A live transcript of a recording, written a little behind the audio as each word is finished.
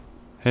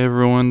Hey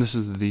everyone, this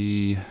is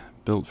the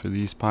Built for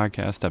These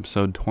podcast,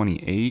 episode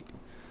 28.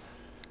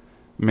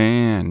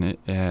 Man, it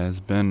has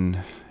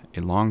been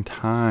a long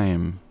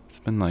time. It's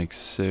been like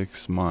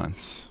 6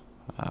 months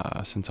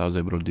since I was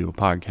able to do a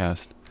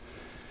podcast,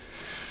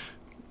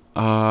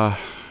 uh,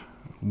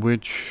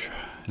 which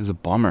is a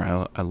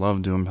bummer. I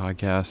love doing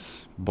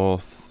podcasts,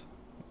 both,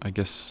 I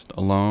guess,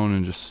 alone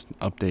and just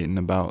updating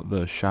about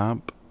the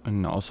shop.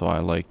 And also, I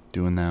like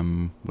doing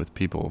them with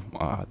people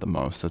the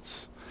most.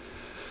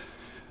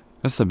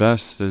 That's the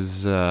best,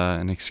 is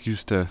an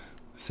excuse to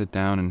sit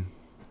down and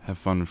have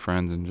fun with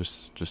friends and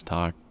just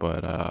talk.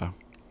 But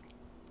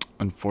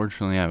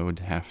unfortunately, I would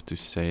have to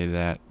say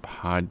that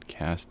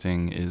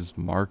podcasting is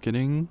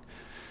marketing,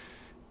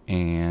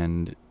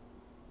 and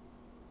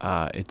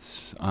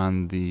it's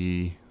on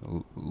the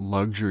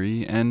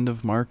luxury end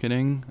of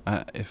marketing.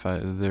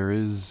 There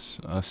is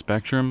a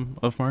spectrum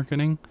of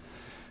marketing,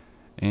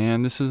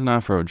 and this is an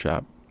off-road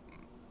shop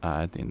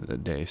at the end of the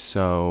day.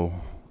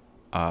 So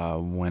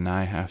when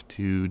I have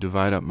to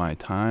divide up my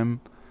time,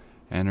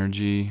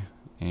 energy,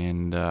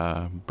 and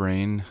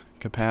brain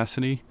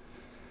capacity,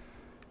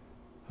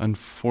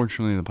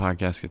 unfortunately, the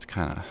podcast gets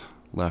kind of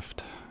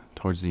left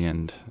towards the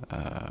end.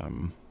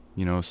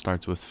 It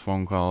starts with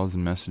phone calls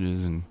and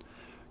messages and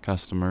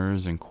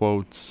customers and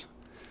quotes.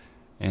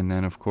 And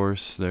then, of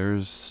course,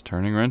 there's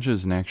turning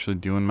wrenches and actually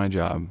doing my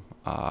job.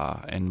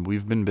 And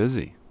we've been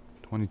busy.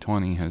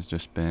 2020 has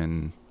just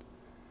been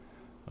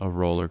a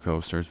roller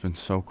coaster. It's been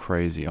so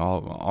crazy.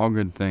 All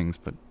good things,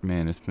 but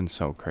man, it's been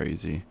so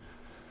crazy.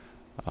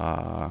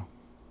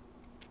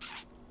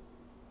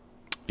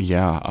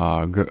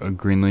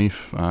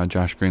 Greenleaf,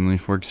 Josh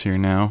Greenleaf works here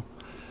now,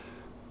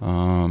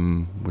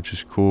 which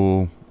is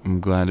cool. I'm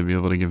glad to be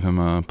able to give him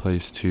a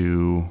place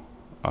to,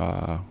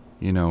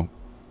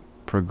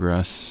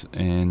 progress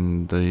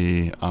in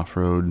the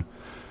off-road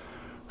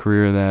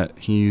career that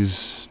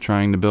he's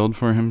trying to build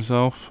for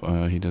himself.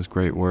 He does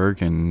great work,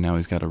 and now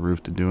he's got a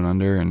roof to do it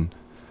under, and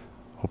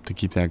hope to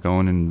keep that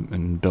going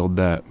and build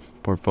that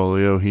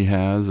portfolio he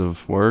has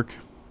of work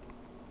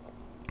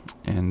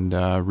and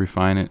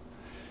refine it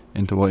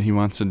into what he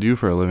wants to do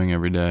for a living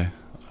every day.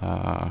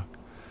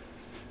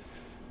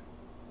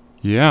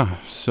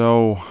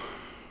 So,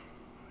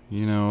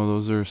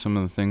 those are some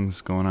of the things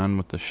going on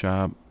with the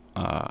shop.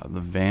 The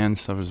van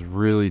stuff is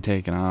really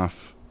taking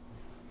off.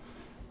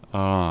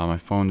 My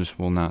phone just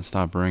will not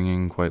stop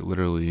ringing, quite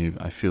literally.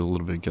 I feel a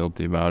little bit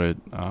guilty about it.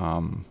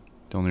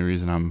 The only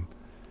reason I'm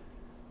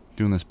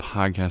doing this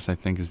podcast, I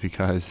think, is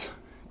because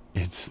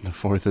it's the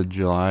 4th of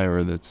July, or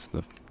it's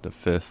the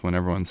 5th when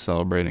everyone's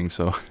celebrating.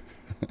 So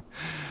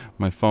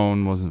my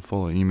phone wasn't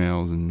full of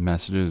emails and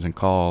messages and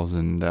calls,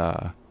 and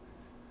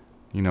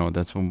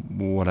that's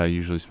what I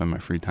usually spend my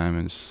free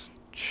time, is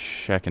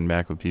checking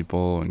back with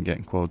people and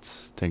getting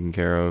quotes taken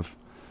care of.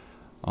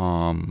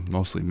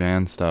 Mostly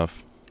van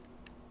stuff.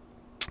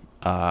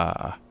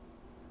 I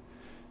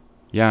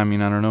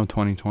don't know.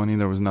 2020,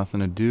 there was nothing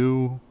to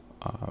do.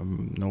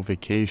 No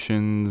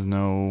vacations,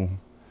 no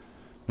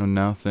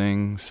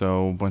nothing.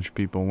 So a bunch of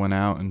people went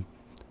out and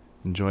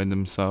enjoyed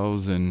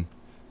themselves and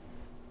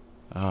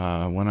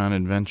went on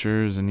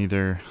adventures and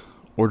either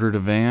ordered a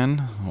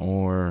van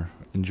or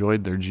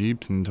enjoyed their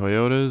Jeeps and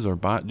Toyotas or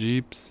bought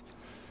Jeeps.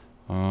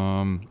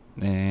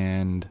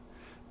 And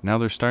now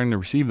they're starting to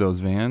receive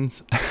those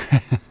vans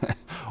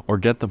or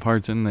get the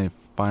parts in they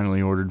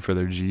finally ordered for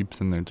their Jeeps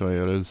and their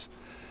Toyotas.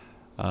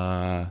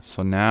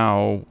 So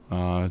now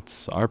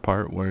it's our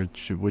part,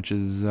 which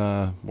is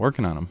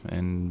working on them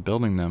and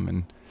building them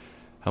and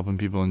helping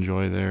people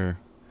enjoy their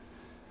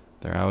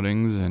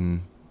outings.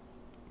 And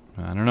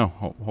I don't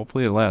know,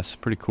 hopefully it lasts.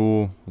 Pretty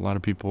cool. A lot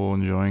of people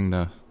enjoying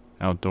the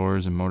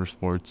outdoors and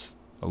motorsports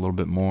a little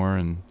bit more,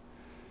 and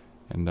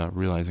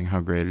realizing how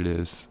great it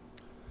is.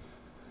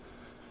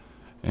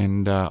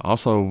 And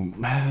also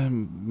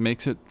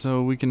makes it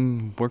so we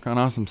can work on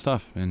awesome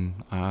stuff. And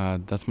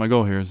that's my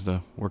goal here, is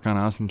to work on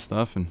awesome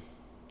stuff and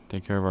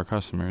take care of our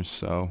customers.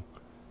 So,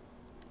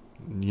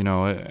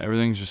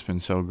 everything's just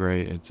been so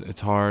great. It's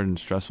hard and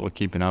stressful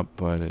keeping up,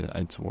 but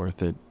it's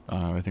worth it.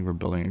 I think we're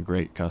building a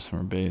great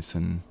customer base,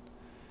 and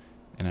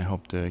I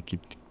hope to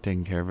keep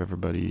taking care of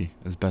everybody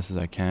as best as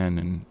I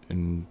can,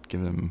 and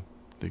give them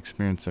the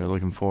experience they're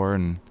looking for,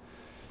 and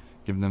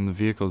give them the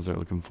vehicles they're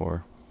looking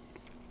for.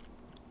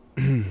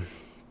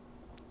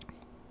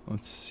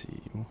 Let's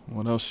see.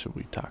 What else should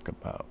we talk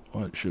about?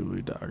 I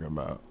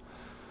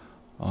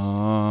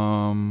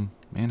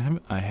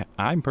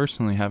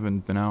personally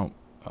haven't been out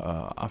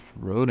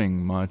off-roading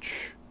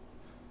much.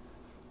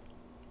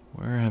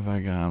 Where have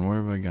I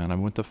gone? I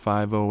went to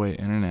 508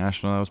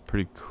 International. That was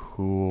pretty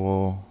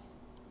cool.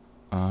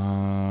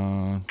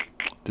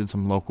 Did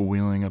some local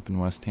wheeling up in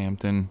West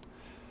Hampton.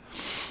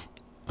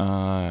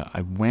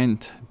 I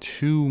went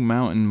to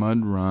Mountain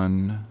Mud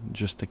Run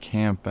just to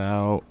camp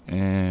out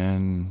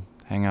and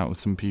hang out with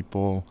some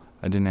people.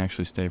 I didn't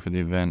actually stay for the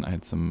event. I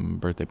had some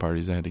birthday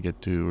parties I had to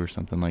get to or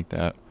something like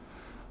that.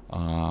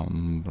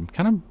 I'm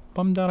kind of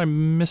bummed out I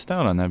missed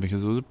out on that,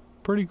 because it was a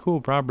pretty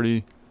cool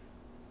property.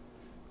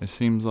 it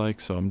seems like.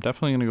 So I'm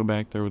definitely going to go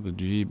back there with the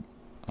Jeep.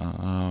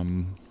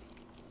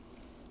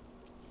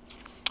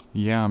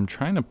 Yeah, I'm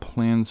trying to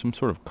plan some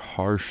sort of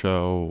car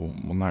show.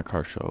 Well, not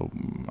car show.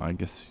 I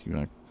guess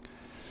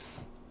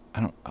I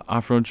don't.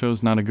 Off-road show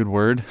is not a good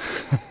word,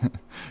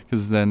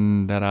 because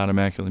then that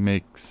automatically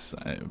makes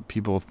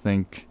people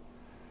think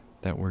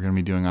that we're gonna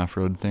be doing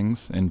off-road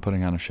things and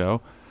putting on a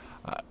show.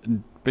 Uh,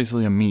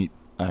 Basically, a meet,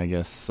 I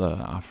guess,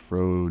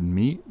 off-road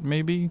meet,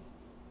 maybe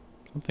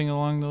something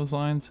along those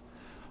lines,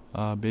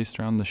 based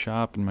around the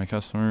shop and my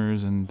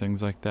customers and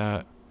things like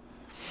that.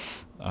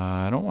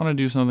 I don't want to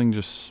do something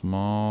just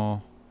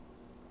small,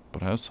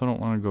 but I also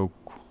don't want to go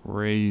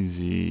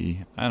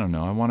crazy. I don't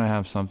know. I want to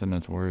have something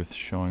that's worth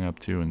showing up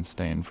to and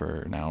staying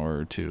for an hour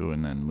or two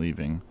and then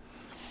leaving.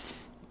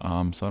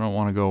 So I don't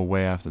want to go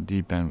way off the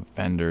deep end with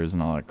vendors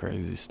and all that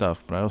crazy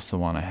stuff, but I also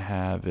want to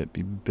have it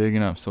be big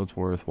enough so it's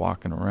worth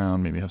walking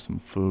around, maybe have some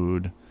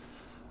food.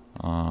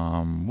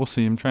 We'll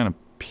see. I'm trying to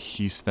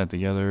piece that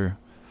together.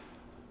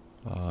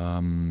 I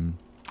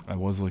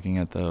was looking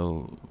at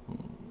over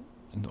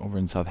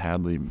in South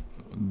Hadley,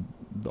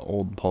 the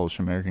old Polish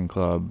American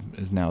Club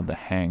is now the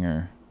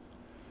Hangar.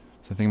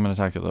 So I think I'm going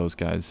to talk to those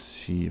guys,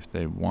 see if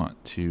they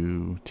want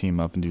to team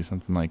up and do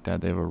something like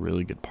that. They have a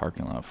really good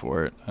parking lot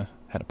for it. I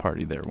had a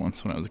party there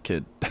once when I was a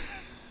kid.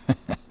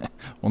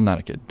 Well, not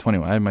a kid,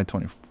 21. I had my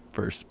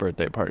 21st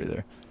birthday party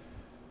there.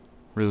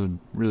 Really,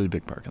 really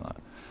big parking lot.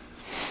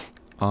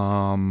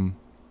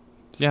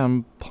 Yeah,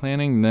 I'm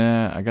planning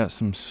that. I got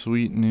some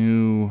sweet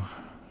new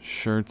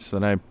shirts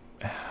that I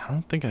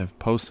don't think I've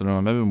posted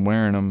them. I've been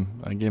wearing them.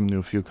 I gave them to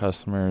a few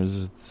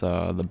customers. It's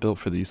the Built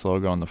for These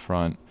logo on the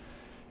front,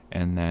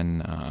 and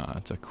then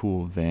it's a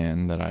cool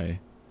van that I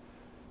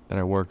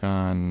work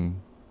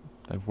on.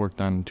 I've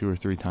worked on 2 or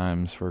 3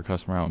 times for a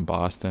customer out in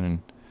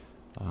Boston,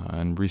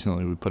 and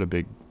recently we put a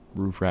big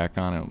roof rack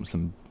on it with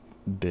some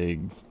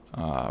big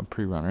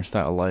pre-runner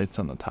style lights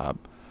on the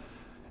top,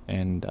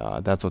 and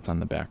that's what's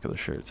on the back of the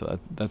shirt. So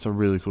that's a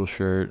really cool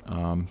shirt.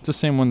 It's the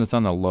same one that's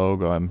on the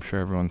logo. I'm sure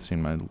everyone's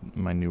seen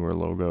my newer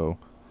logo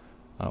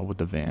with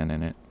the van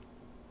in it.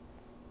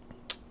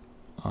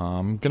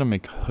 I'm gonna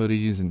make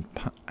hoodies and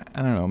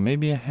I don't know,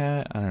 maybe a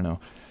hat. I don't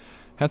know.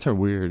 Hats are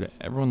weird.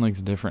 Everyone likes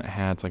different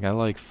hats. Like I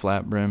like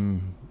flat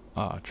brim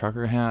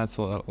trucker hats.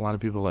 A lot of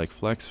people like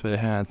flex fit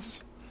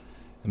hats.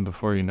 And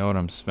before you know it,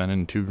 I'm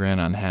spending $2,000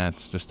 on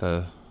hats just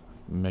to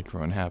make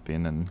everyone happy,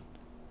 and then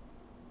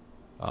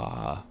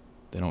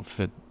they don't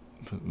fit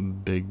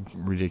big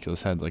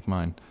ridiculous heads like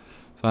mine.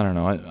 So I don't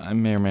know. I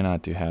may or may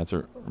not do hats,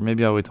 or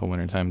maybe I'll wait till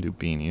wintertime and do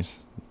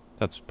beanies.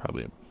 That's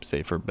probably a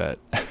safer bet.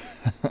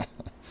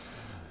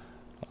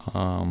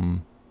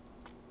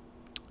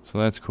 So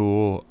that's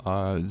cool.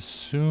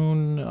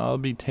 Soon I'll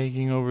be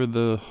taking over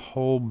the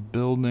whole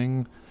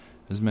building.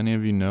 As many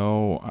of you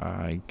know,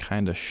 I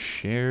kind of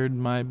shared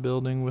my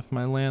building with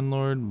my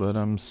landlord, but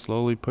I'm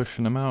slowly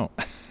pushing him out.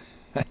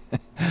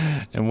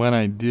 And when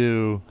I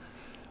do,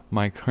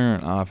 my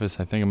current office,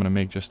 I think I'm going to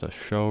make just a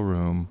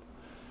showroom,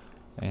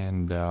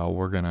 and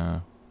we're going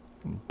to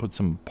put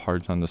some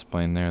parts on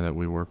display in there that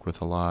we work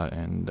with a lot,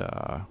 and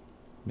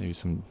maybe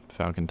some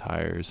Falcon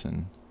tires,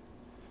 and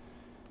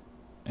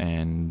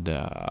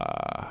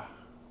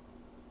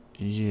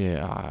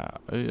yeah,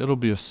 it'll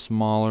be a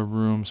smaller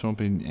room, so it won't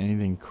be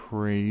anything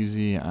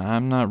crazy.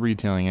 I'm not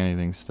retailing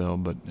anything still,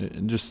 but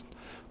just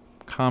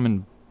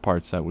common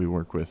parts that we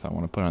work with I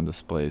want to put on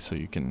display so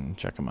you can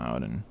check them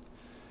out and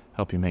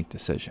help you make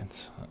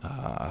decisions.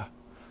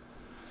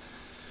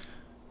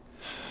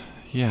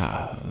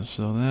 Yeah,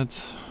 so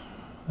that's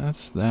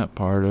that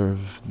part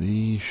of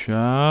the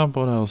shop.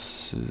 What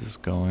else is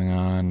going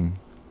on?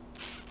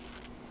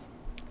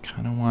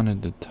 Kind of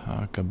wanted to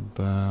talk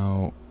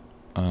about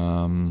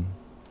oh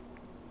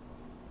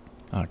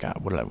god,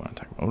 what did I want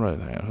to talk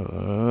about?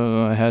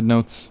 I had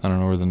notes. I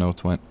don't know where the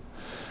notes went.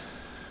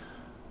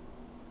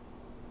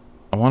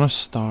 I want to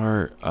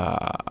start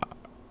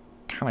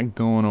kind of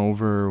going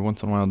over,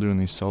 once in a while doing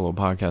these solo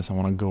podcasts, I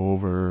want to go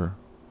over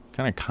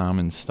kind of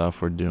common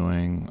stuff we're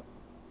doing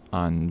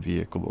on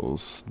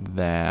vehicles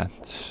that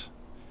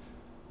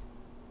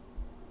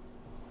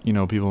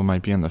people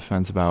might be on the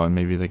fence about, and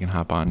maybe they can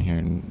hop on here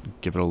and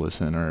give it a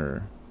listen,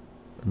 or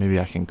maybe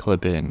I can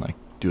clip it and like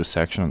do a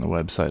section on the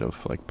website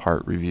of like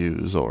part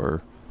reviews,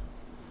 or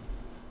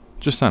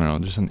just, I don't know,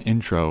 just an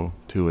intro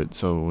to it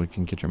so we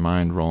can get your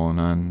mind rolling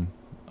on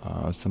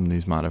some of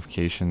these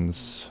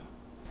modifications.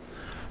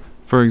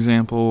 For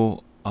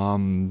example,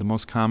 the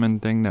most common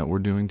thing that we're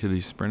doing to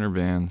these Sprinter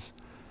vans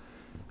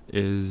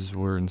is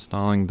we're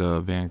installing the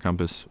Van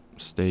Compass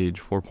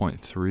Stage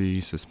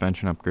 4.3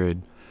 suspension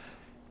upgrade.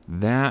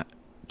 That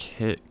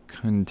kit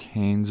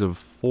contains of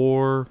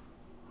 4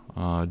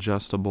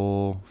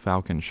 adjustable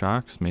Falcon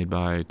shocks made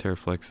by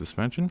Terraflex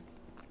Suspension,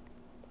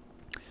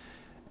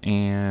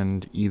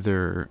 and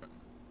either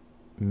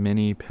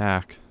mini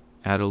pack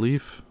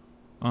add-a-leaf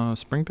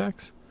spring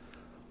packs,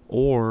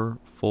 or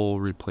full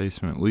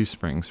replacement leaf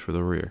springs for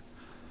the rear.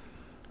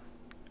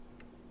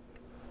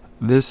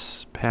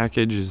 This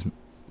package is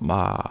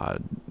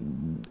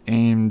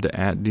aimed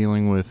at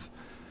dealing with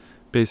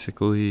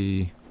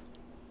basically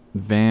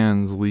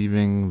vans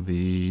leaving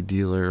the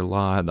dealer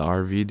lot, the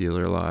RV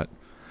dealer lot,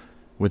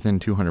 within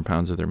 200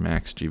 pounds of their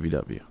max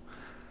GVW,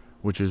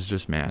 which is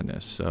just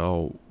madness.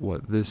 So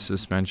what this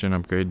suspension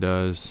upgrade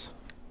does...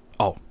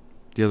 Oh,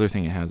 the other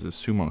thing it has is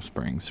Sumo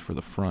springs for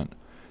the front.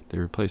 They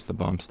replace the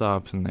bump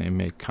stops and they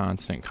make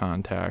constant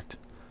contact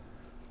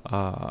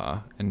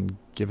and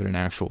give it an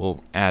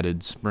actual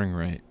added spring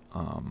rate,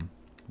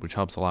 which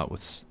helps a lot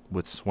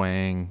with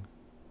swaying,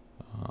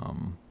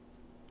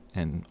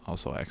 and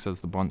also acts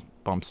as the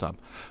bump stop.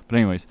 But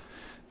anyways,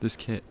 this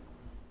kit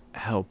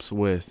helps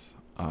with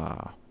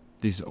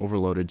these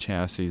overloaded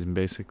chassis, and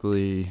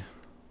basically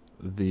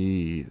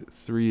the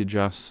 3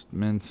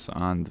 adjustments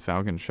on the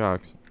Falcon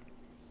shocks.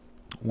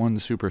 One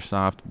super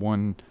soft,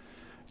 one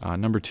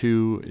number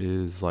 2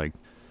 is like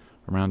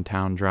around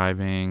town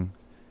driving,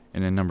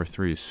 and then number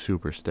 3 is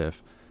super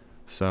stiff.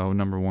 So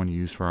number 1 you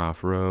use for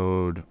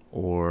off-road,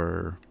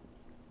 or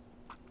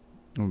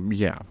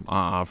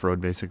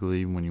off-road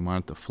basically when you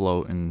want it to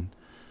float and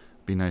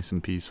be nice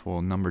and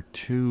peaceful. Number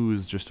 2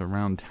 is just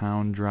around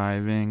town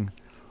driving,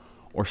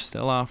 or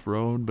still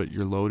off-road, but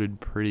you're loaded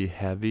pretty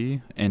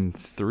heavy. And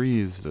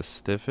 3 is the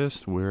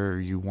stiffest, where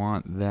you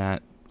want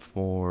that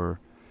for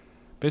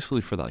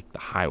basically for like the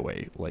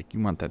highway. Like, you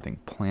want that thing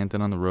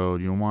planted on the road.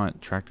 You don't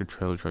want tractor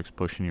trailer trucks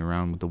pushing you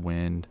around with the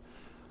wind.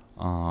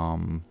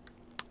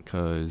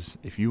 Because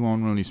if you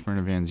own one of these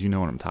Sprinter vans, you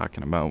know what I'm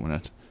talking about. When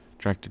a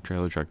tractor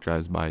trailer truck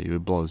drives by you,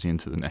 it blows you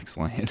into the next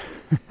lane.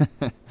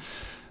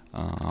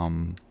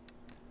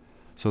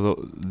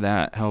 So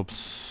that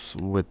helps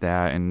with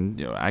that,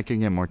 and I can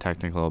get more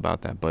technical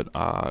about that. But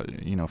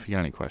if you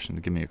got any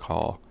questions, give me a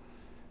call,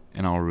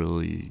 and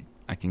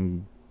I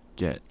can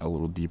get a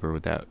little deeper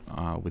with that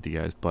with you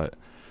guys. But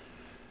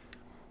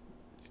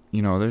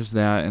there's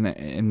that,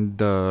 and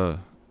the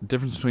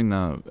difference between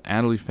the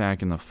add leaf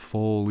pack and the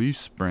full leaf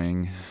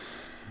spring,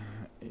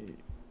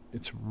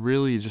 it's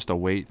really just a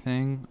weight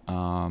thing.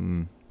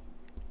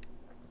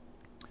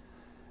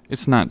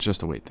 It's not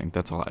just a weight thing,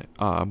 that's a lie.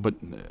 But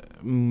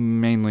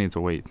mainly it's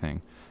a weight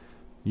thing.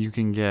 You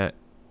can get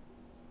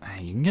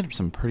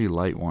some pretty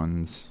light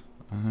ones.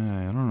 I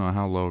don't know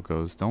how low it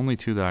goes. The only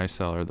 2 that I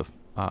sell are the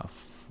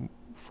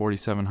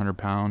 4,700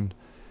 pound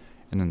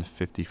and then the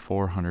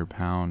 5,400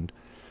 pound.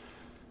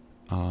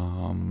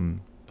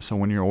 So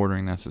when you're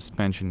ordering that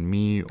suspension,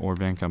 me or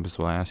Van Compass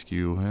will ask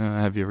you,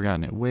 have you ever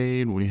gotten it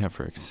weighed? What do you have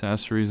for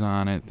accessories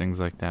on it?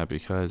 Things like that,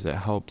 because it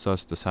helps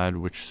us decide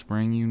which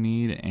spring you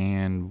need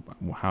and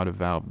how to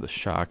valve the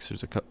shocks.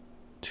 There's I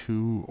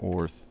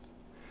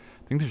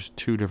think there's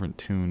 2 different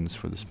tunes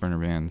for the Sprinter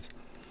vans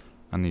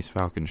on these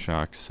Falcon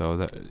shocks. So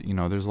that,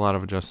 there's a lot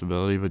of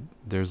adjustability, but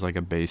there's like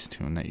a base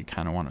tune that you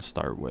kind of want to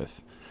start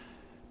with,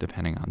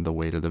 depending on the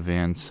weight of the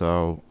van.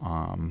 So,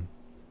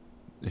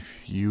 if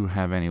you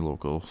have any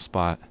local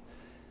spot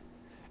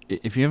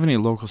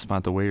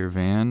to weigh your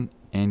van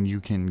and you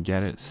can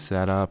get it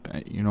set up,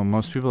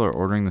 most people are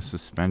ordering the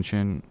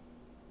suspension.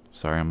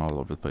 Sorry, I'm all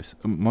over the place.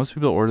 Most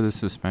people order the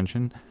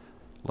suspension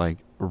like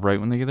right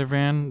when they get their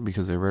van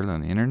because they read it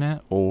on the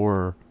internet,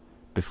 or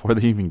before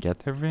they even get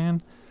their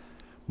van.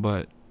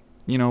 But,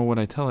 what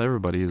I tell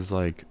everybody is,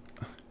 like,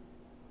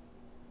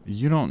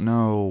 you don't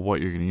know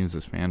what you're going to use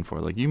this van for.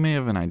 Like, you may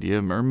have an idea,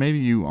 or maybe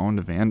you owned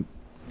a van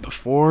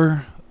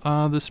before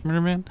the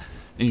Sprinter van,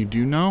 and you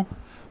do know,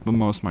 but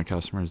most of my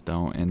customers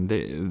don't, and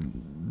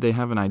they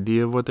have an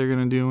idea of what they're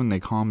going to do, and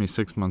they call me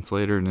 6 months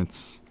later, and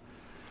it's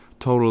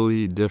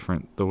totally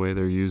different the way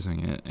they're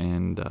using it,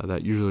 and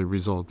that usually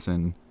results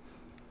in,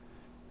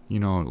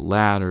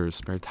 ladders,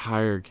 spare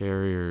tire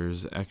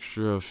carriers,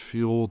 extra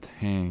fuel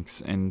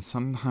tanks, and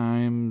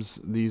sometimes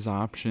these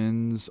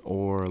options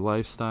or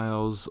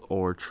lifestyles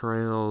or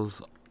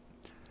trails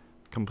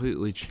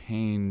completely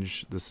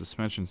change the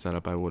suspension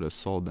setup I would have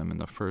sold them in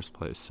the first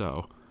place.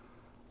 So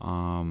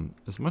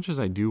as much as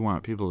I do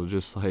want people to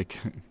just like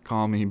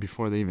call me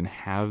before they even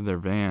have their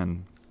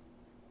van,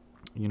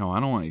 I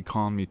don't want you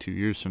calling me 2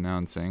 years from now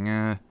and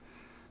saying,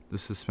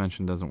 this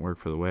suspension doesn't work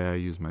for the way I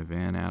use my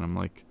van at. I'm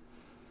like,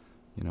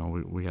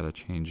 we got to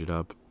change it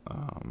up.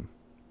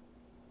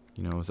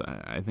 So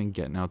I think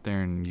getting out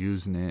there and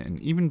using it, and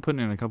even putting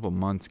in a couple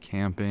months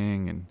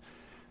camping and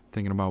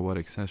thinking about what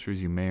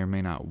accessories you may or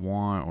may not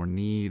want or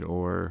need,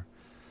 or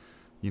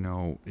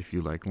if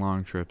you like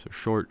long trips or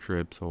short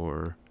trips,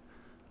 or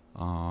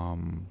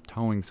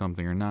towing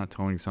something or not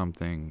towing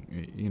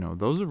something,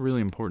 those are really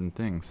important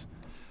things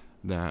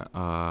that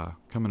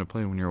come into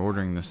play when you're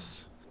ordering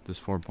this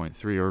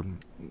 4.3, or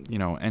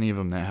any of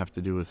them that have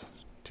to do with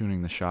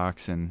tuning the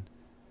shocks and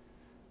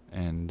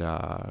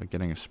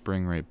getting a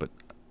spring rate. But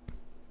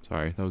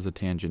sorry, that was a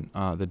tangent.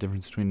 The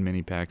difference between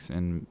mini packs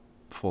and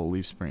full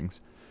leaf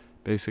springs.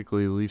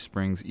 Basically, leaf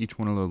springs, each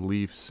one of the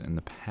leaves in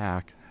the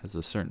pack has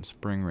a certain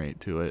spring rate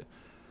to it,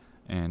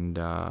 and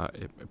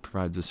it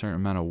provides a certain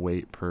amount of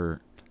weight per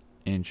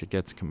inch it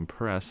gets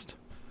compressed.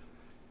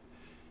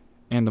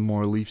 And the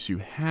more leaves you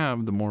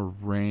have, the more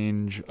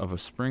range of a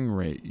spring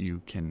rate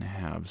you can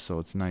have. So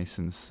it's nice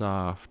and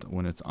soft.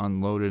 When it's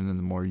unloaded and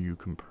the more you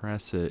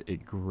compress it,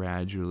 it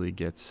gradually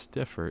gets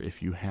stiffer.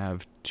 If you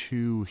have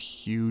two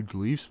huge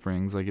leaf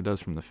springs like it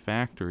does from the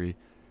factory,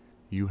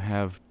 you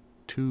have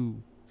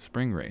two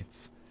spring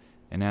rates.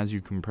 And as you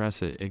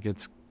compress it, it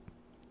gets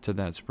to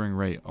that spring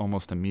rate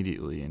almost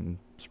immediately. And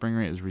spring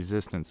rate is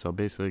resistant. So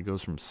basically it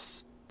goes from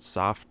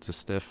soft to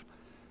stiff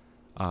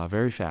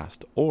very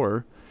fast.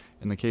 Or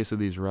in the case of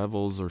these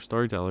Revels or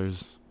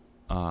Storytellers,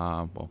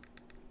 not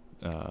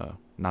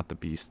the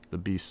Beast. The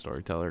Beast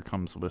Storyteller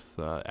comes with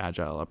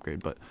Agile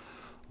upgrade, but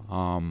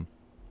or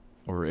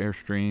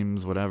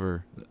Airstreams,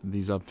 whatever.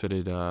 These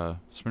upfitted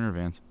sprinter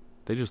vans,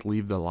 they just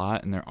leave the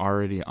lot and they're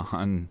already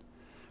on,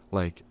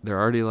 they're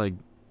already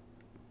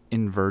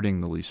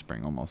inverting the leaf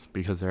spring almost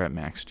because they're at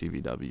max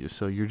GVW.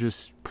 So you're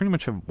just pretty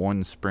much have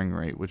one spring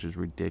rate, which is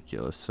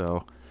ridiculous.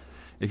 So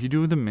if you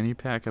do the mini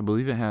pack, I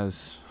believe it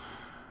has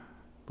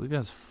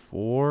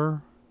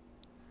four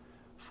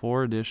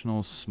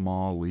additional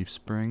small leaf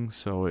springs,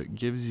 so it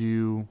gives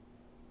you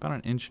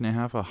about 1.5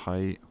 inches of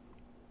height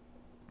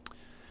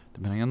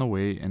depending on the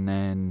weight, and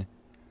then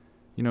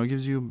it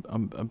gives you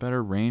a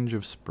better range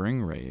of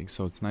spring rate,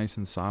 so it's nice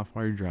and soft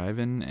while you're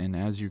driving, and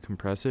as you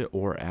compress it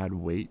or add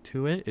weight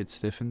to it, it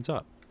stiffens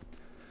up.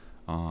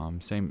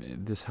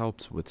 This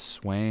helps with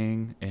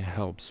swaying. It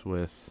helps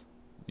with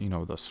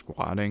the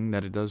squatting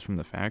that it does from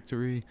the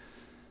factory.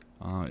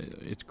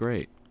 It's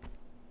great.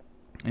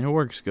 And it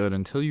works good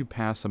until you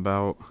pass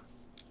about,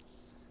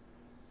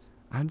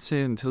 I'd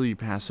say until you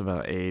pass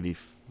about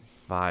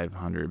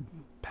 8,500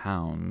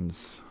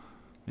 pounds.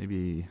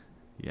 Maybe,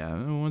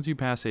 yeah, once you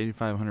pass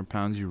 8,500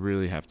 pounds, you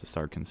really have to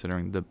start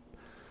considering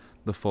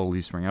the full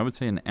leaf spring. I would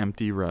say an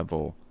empty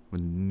Revel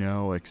with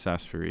no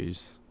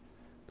accessories,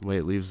 the way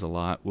it leaves the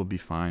lot, will be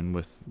fine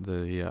with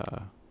the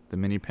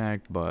mini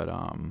pack. But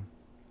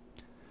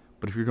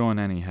if you're going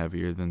any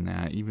heavier than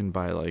that, even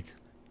by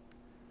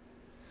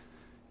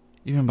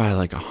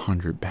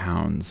 100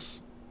 pounds,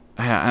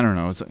 I don't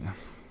know.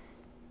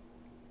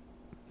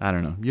 I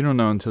don't know. You don't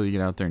know until you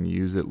get out there and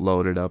use it,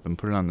 load it up, and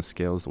put it on the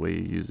scales the way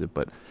you use it.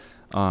 But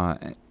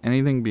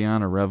anything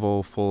beyond a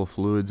Revel full of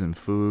fluids and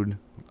food,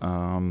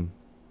 I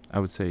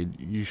would say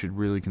you should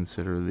really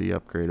consider the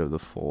upgrade of the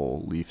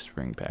full leaf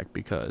spring pack,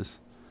 because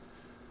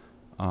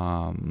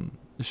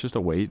it's just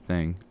a weight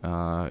thing.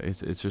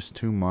 It's just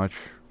too much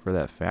for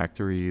that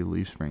factory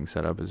leaf spring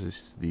setup. It's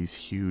just these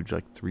huge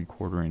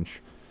 3/4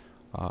 inch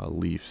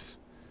leaves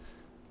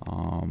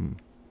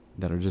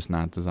that are just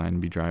not designed to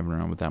be driving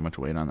around with that much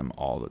weight on them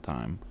all the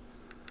time.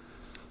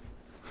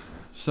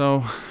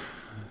 So,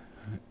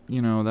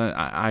 that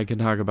I could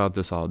talk about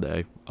this all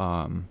day.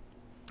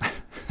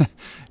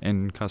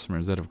 And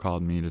customers that have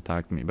called me to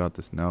talk to me about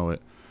this know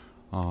it.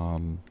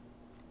 But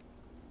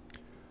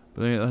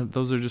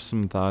those are just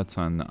some thoughts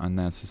on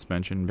that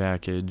suspension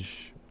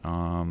package.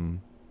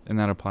 And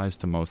that applies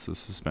to most of the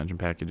suspension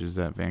packages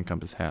that Van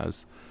Compass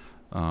has.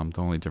 The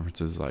only difference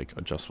is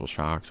adjustable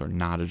shocks or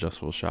not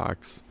adjustable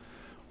shocks,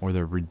 or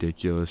they're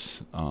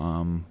ridiculous.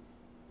 I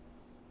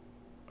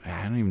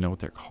don't even know what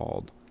they're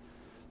called.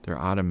 They're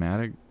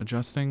automatic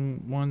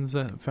adjusting ones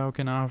that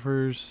Falcon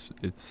offers.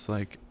 It's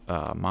a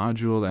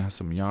module that has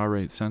some yaw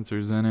rate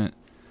sensors in it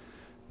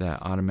that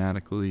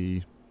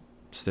automatically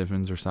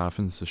stiffens or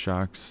softens the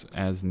shocks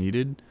as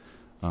needed.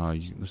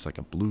 There's a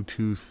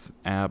Bluetooth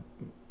app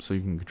so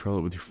you can control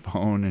it with your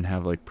phone and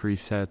have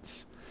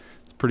presets.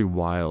 It's pretty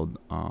wild.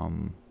 I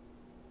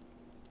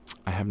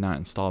have not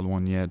installed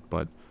one yet,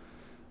 but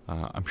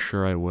I'm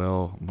sure I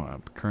will.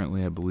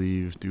 Currently, I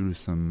believe, due to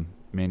some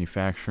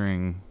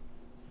manufacturing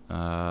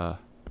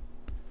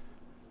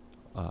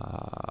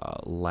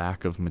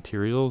lack of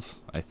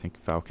materials, I think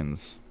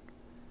Falcon's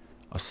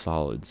a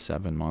solid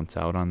 7 months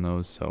out on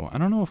those. So I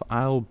don't know if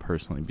I'll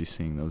personally be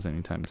seeing those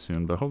anytime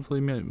soon, but hopefully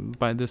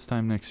by this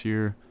time next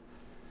year,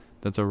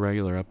 that's a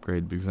regular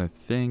upgrade, because I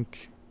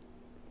think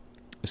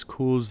as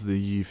cool as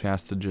the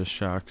fast adjust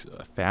shocks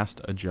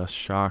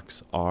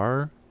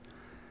are,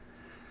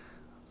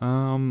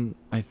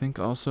 I think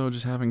also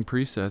just having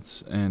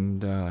presets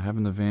and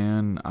having the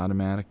van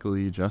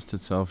automatically adjust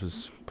itself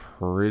is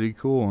pretty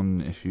cool.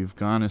 And if you've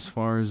gone as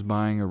far as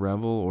buying a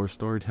Revel or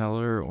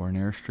Storyteller or an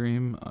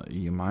Airstream,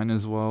 you might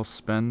as well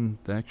spend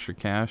the extra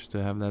cash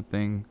to have that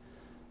thing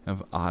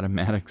have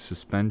automatic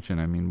suspension.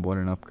 I mean, what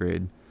an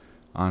upgrade.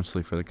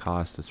 Honestly, for the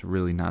cost, it's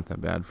really not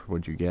that bad for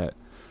what you get.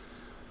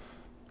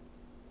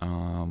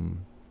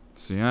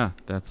 So yeah,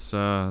 that's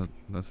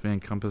Van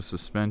Compass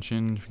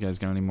suspension. If you guys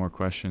got any more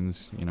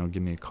questions,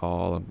 give me a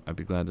call. I'd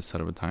be glad to set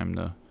up a time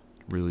to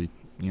really,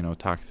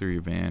 talk through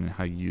your van and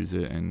how you use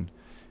it and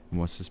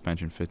what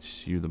suspension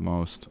fits you the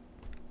most.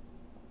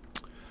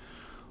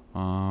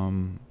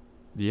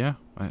 Yeah,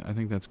 I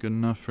think that's good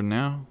enough for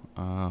now.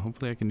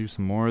 Hopefully I can do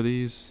some more of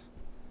these.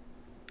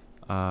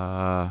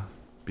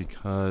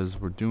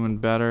 Because we're doing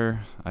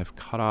better. I've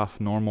cut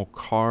off normal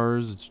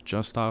cars. It's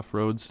just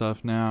off-road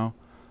stuff now.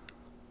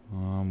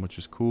 Which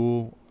is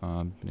cool.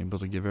 Been able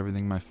to give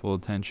everything my full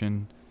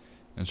attention.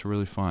 It's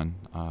really fun.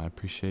 I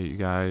appreciate you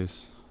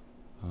guys.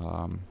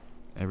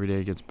 Every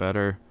day gets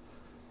better,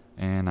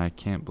 and I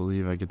can't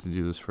believe I get to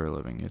do this for a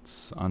living.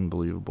 It's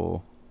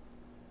unbelievable.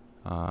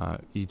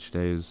 Each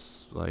day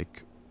is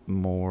like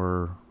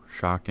more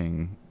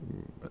shocking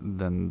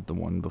than the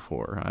one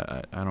before.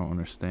 I don't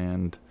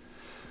understand.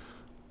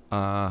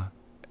 Uh,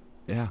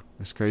 yeah,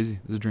 it's crazy.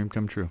 It's a dream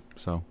come true.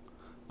 So,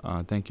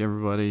 thank you,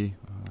 everybody.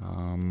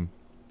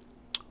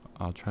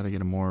 I'll try to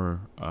get a more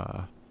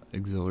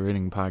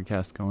exhilarating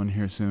podcast going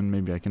here soon.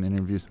 Maybe I can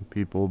interview some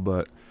people,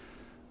 but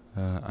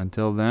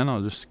until then,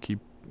 I'll just keep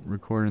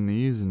recording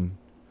these and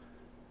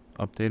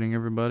updating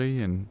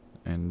everybody,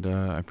 and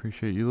I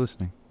appreciate you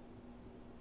listening.